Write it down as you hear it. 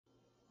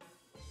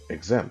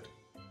Exempt,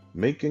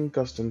 making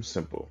customs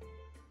simple.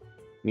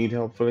 Need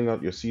help filling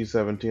out your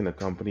C17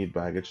 accompanied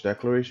baggage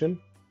declaration?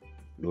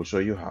 We'll show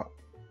you how.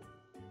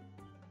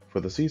 For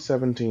the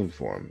C17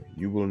 form,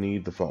 you will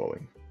need the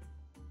following: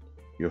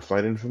 your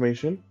flight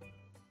information,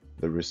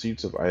 the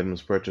receipts of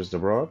items purchased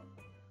abroad,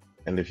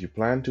 and if you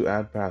plan to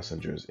add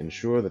passengers,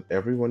 ensure that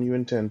everyone you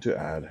intend to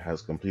add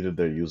has completed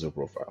their user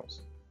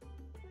profiles.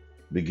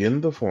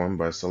 Begin the form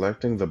by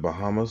selecting the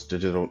Bahamas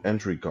digital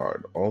entry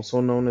card,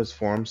 also known as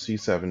Form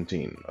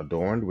C17,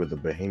 adorned with the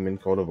Bahamian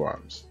coat of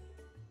arms.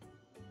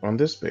 On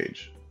this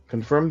page,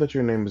 confirm that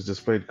your name is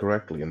displayed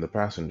correctly in the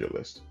passenger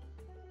list.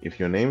 If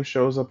your name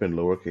shows up in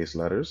lowercase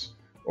letters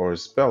or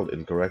is spelled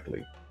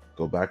incorrectly,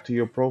 go back to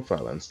your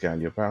profile and scan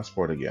your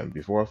passport again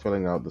before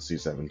filling out the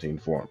C17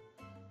 form.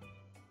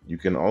 You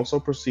can also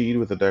proceed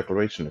with the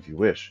declaration if you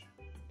wish,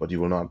 but you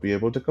will not be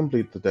able to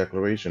complete the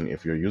declaration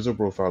if your user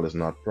profile is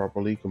not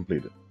properly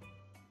completed.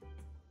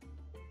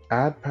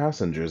 Add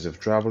passengers if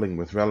traveling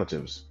with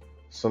relatives.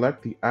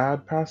 Select the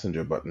Add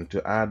Passenger button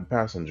to add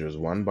passengers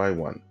one by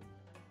one.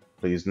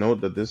 Please note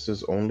that this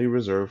is only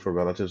reserved for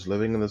relatives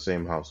living in the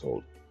same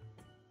household.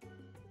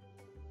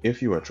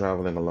 If you are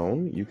traveling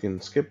alone, you can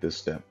skip this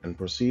step and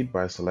proceed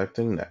by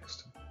selecting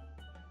Next.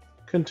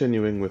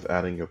 Continuing with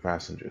adding your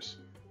passengers.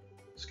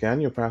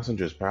 Scan your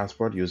passenger's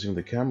passport using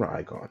the camera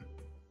icon.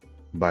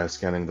 By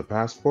scanning the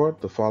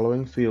passport, the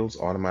following fields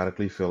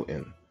automatically fill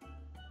in: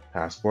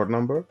 passport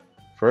number,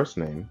 first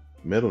name,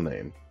 middle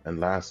name, and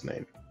last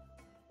name.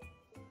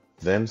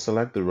 Then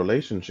select the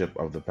relationship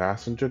of the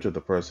passenger to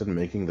the person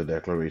making the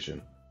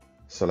declaration.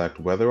 Select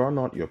whether or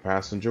not your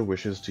passenger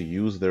wishes to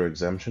use their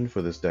exemption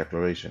for this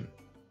declaration,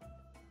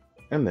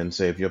 and then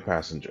save your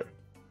passenger.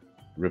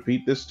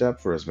 Repeat this step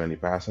for as many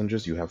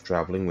passengers you have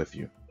traveling with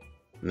you.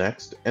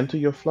 Next, enter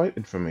your flight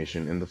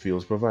information in the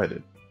fields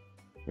provided,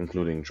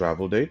 including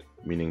travel date,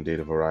 meaning date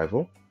of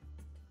arrival,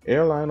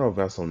 airline or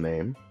vessel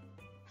name,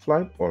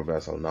 flight or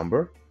vessel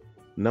number,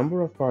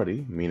 number of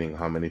party, meaning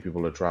how many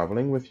people are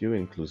traveling with you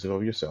inclusive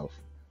of yourself,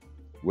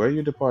 where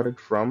you departed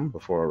from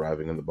before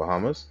arriving in the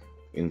Bahamas,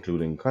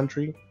 including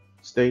country,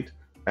 state,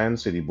 and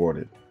city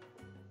boarded.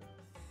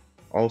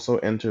 Also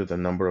enter the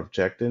number of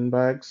checked-in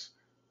bags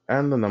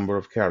and the number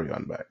of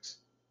carry-on bags.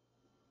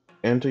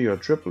 Enter your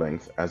trip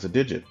length as a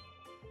digit,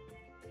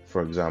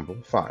 for example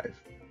 5,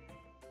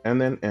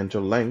 and then enter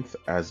length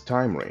as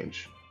time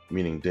range,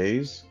 meaning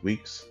days,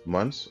 weeks,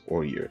 months,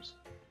 or years.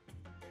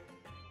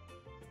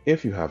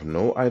 If you have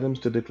no items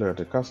to declare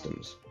to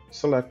customs,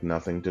 select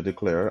Nothing to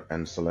declare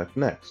and select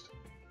Next.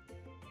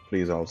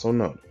 Please also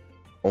note,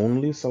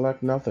 only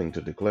select Nothing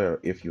to declare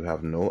if you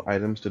have no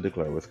items to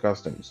declare with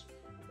customs.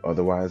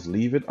 Otherwise,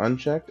 leave it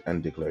unchecked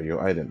and declare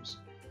your items.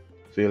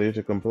 Failure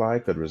to comply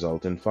could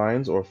result in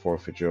fines or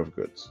forfeiture of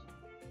goods.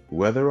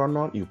 Whether or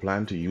not you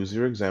plan to use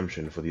your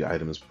exemption for the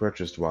items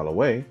purchased while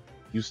away,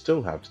 you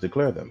still have to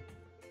declare them.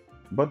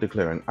 But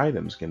declaring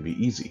items can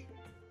be easy.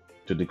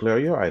 To declare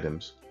your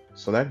items,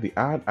 select the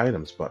Add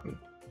Items button.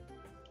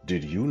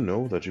 Did you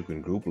know that you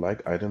can group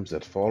like items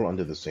that fall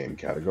under the same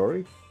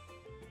category?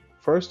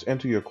 First,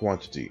 enter your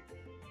quantity.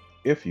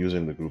 If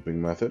using the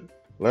grouping method,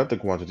 let the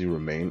quantity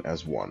remain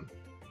as 1.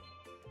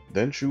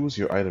 Then choose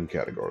your item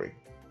category.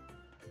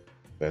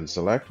 Then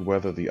select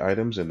whether the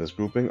items in this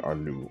grouping are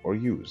new or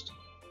used.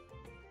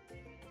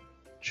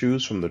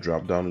 Choose from the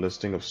drop-down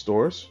listing of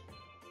stores,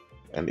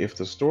 and if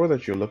the store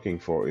that you're looking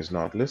for is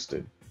not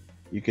listed,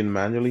 you can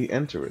manually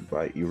enter it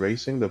by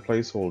erasing the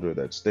placeholder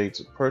that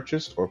states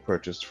purchased or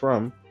purchased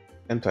from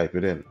and type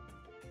it in.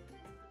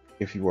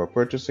 If you are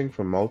purchasing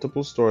from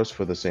multiple stores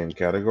for the same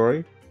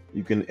category,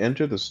 you can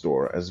enter the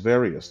store as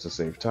various to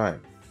save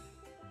time.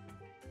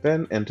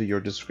 Then enter your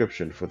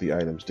description for the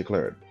items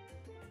declared.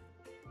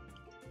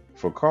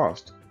 For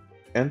cost,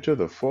 enter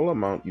the full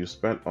amount you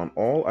spent on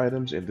all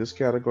items in this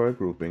category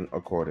grouping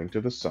according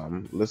to the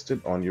sum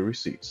listed on your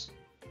receipts.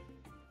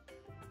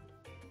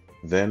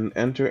 Then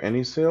enter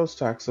any sales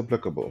tax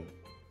applicable.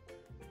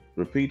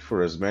 Repeat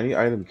for as many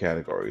item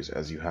categories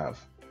as you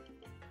have.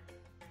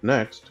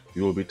 Next,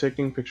 you will be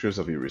taking pictures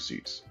of your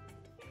receipts.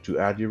 To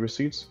add your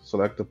receipts,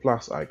 select the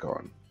plus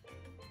icon.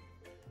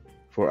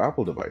 For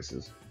Apple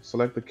devices,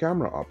 select the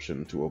camera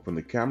option to open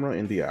the camera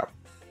in the app.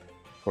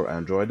 For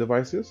Android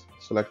devices,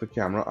 select the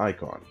camera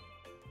icon.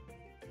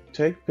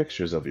 Take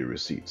pictures of your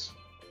receipts.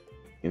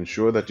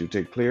 Ensure that you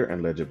take clear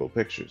and legible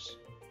pictures.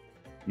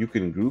 You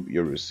can group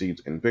your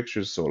receipts in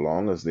pictures so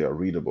long as they are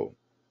readable.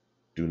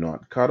 Do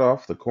not cut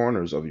off the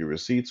corners of your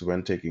receipts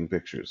when taking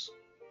pictures.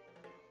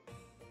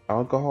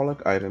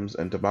 Alcoholic items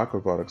and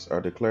tobacco products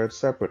are declared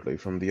separately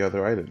from the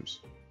other items.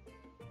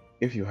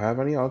 If you have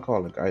any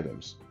alcoholic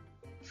items,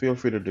 feel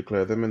free to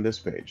declare them in this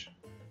page.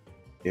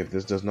 If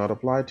this does not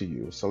apply to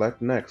you,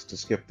 select Next to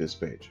skip this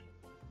page.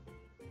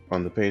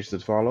 On the page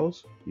that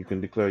follows, you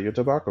can declare your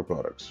tobacco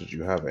products should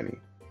you have any.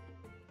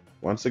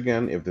 Once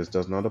again, if this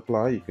does not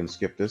apply, you can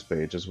skip this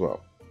page as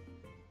well.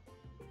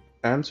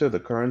 Answer the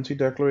currency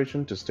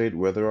declaration to state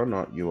whether or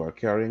not you are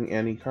carrying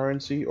any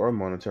currency or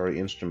monetary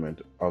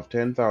instrument of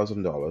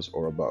 $10,000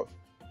 or above.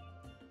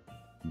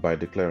 By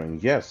declaring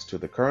yes to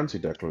the currency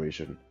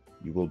declaration,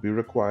 you will be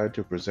required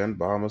to present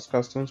Bahamas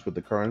Customs with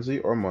the currency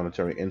or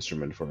monetary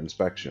instrument for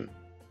inspection.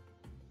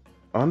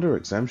 Under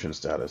Exemption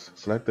Status,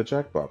 select the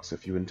checkbox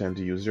if you intend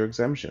to use your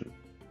exemption.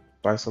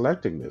 By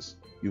selecting this,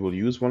 you will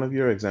use one of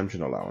your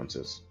exemption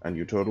allowances, and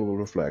your total will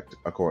reflect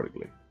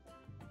accordingly.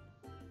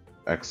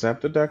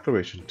 Accept the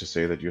declaration to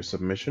say that your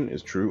submission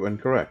is true and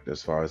correct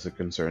as far as it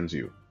concerns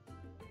you.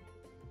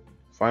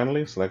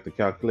 Finally, select the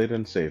Calculate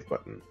and Save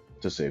button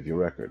to save your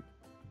record.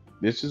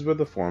 This is where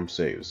the form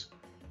saves.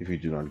 If you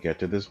do not get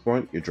to this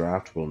point, your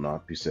draft will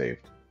not be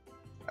saved.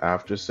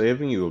 After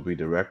saving, you will be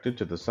directed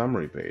to the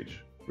summary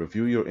page.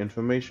 Review your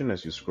information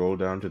as you scroll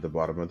down to the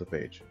bottom of the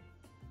page.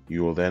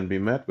 You will then be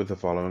met with the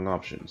following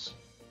options.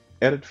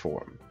 Edit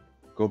form.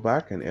 Go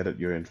back and edit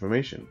your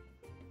information.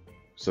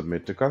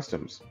 Submit to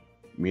customs,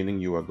 meaning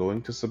you are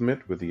going to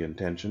submit with the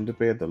intention to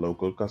pay at the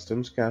local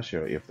customs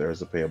cashier if there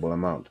is a payable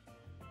amount.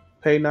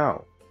 Pay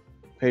now.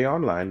 Pay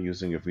online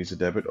using your Visa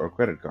debit or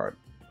credit card.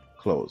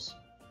 Close.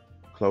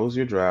 Close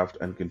your draft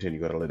and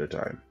continue at a later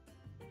time.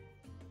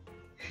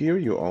 Here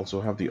you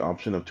also have the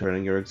option of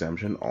turning your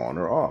exemption on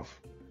or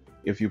off.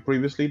 If you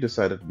previously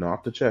decided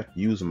not to check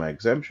Use My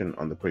Exemption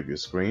on the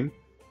previous screen,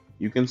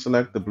 you can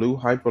select the blue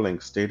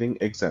hyperlink stating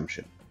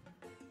Exemption.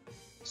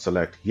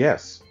 Select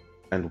Yes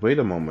and wait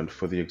a moment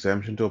for the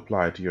exemption to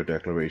apply to your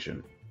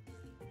declaration.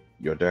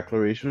 Your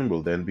declaration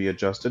will then be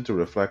adjusted to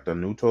reflect a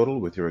new total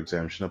with your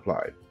exemption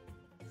applied.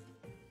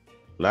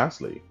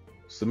 Lastly,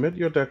 submit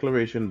your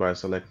declaration by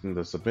selecting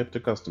the Submit to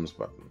Customs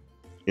button.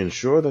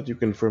 Ensure that you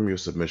confirm your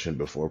submission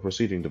before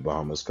proceeding to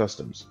Bahamas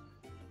Customs.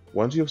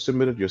 Once you have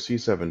submitted your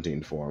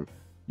C17 form,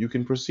 you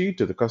can proceed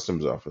to the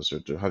customs officer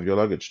to have your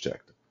luggage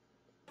checked.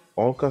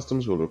 All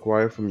customs will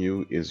require from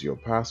you is your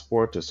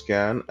passport to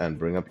scan and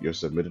bring up your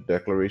submitted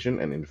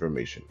declaration and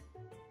information.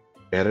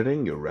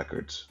 Editing your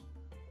records.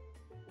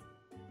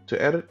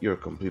 To edit your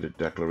completed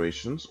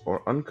declarations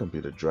or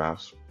uncompleted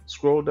drafts,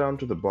 scroll down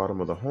to the bottom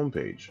of the home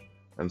page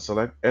and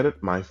select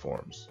Edit My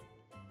Forms.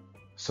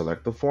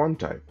 Select the form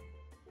type.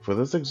 For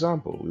this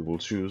example, we will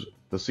choose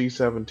the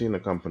C17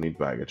 Accompanied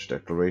Baggage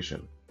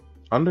Declaration.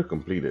 Under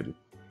Completed,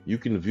 you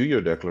can view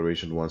your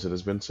declaration once it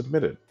has been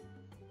submitted.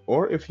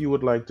 Or if you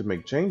would like to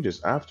make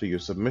changes after your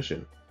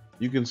submission,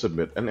 you can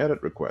submit an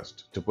edit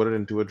request to put it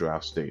into a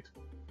draft state.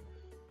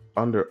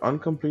 Under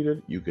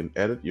Uncompleted, you can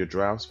edit your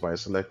drafts by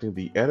selecting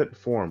the Edit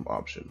Form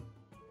option.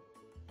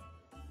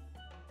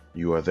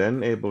 You are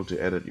then able to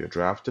edit your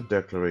drafted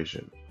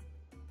declaration.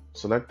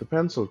 Select the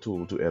pencil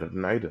tool to edit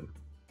an item.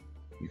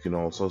 You can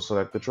also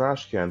select the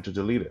trash can to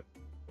delete it.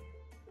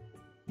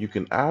 You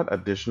can add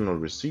additional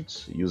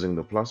receipts using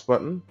the plus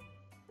button,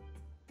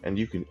 and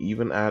you can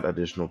even add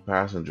additional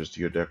passengers to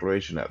your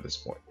declaration at this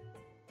point.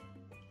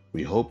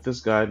 We hope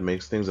this guide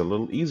makes things a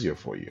little easier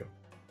for you.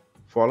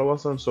 Follow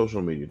us on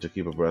social media to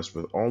keep abreast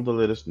with all the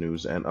latest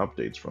news and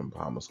updates from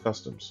Bahamas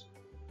Customs.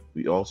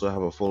 We also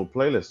have a full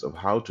playlist of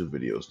how-to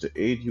videos to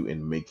aid you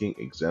in making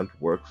exempt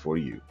work for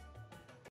you.